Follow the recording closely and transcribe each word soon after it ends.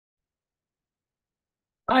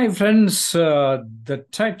Hi friends, the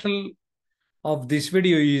title of this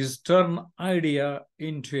video is Turn Idea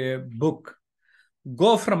into a Book.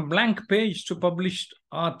 Go from blank page to published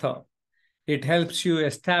author. It helps you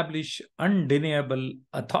establish undeniable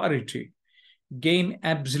authority, gain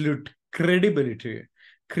absolute credibility,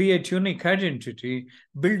 create unique identity,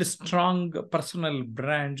 build a strong personal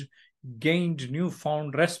brand, gained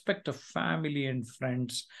newfound respect of family and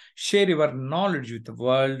friends, share your knowledge with the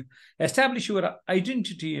world, establish your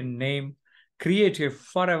identity and name, create a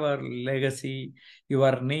forever legacy.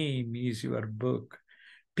 Your name is your book.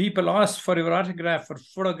 People ask for your autograph or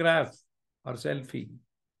photograph or selfie.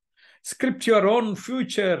 Script your own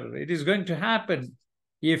future. It is going to happen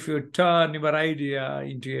if you turn your idea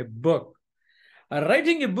into a book.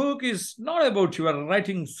 Writing a book is not about your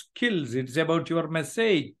writing skills, it's about your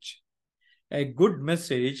message. A good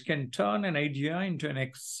message can turn an idea into an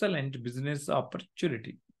excellent business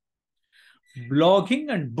opportunity. Blogging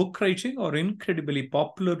and book writing are incredibly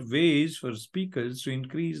popular ways for speakers to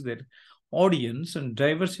increase their audience and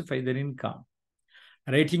diversify their income.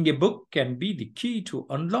 Writing a book can be the key to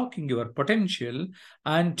unlocking your potential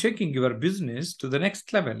and taking your business to the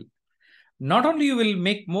next level. Not only you will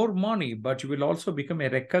make more money, but you will also become a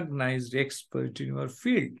recognized expert in your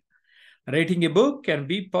field. Writing a book can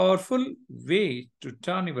be a powerful way to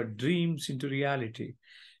turn your dreams into reality.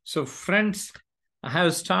 So friends, I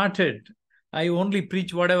have started. I only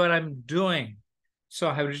preach whatever I'm doing. So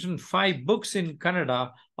I have written 5 books in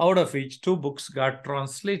Kannada, out of which 2 books got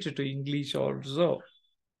translated to English also.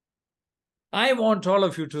 I want all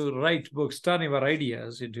of you to write books, turn your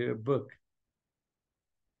ideas into a book.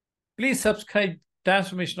 Please subscribe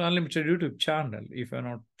Transformation Unlimited YouTube channel if you are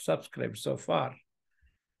not subscribed so far.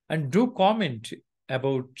 And do comment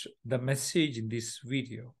about the message in this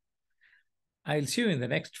video. I'll see you in the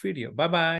next video. Bye-bye.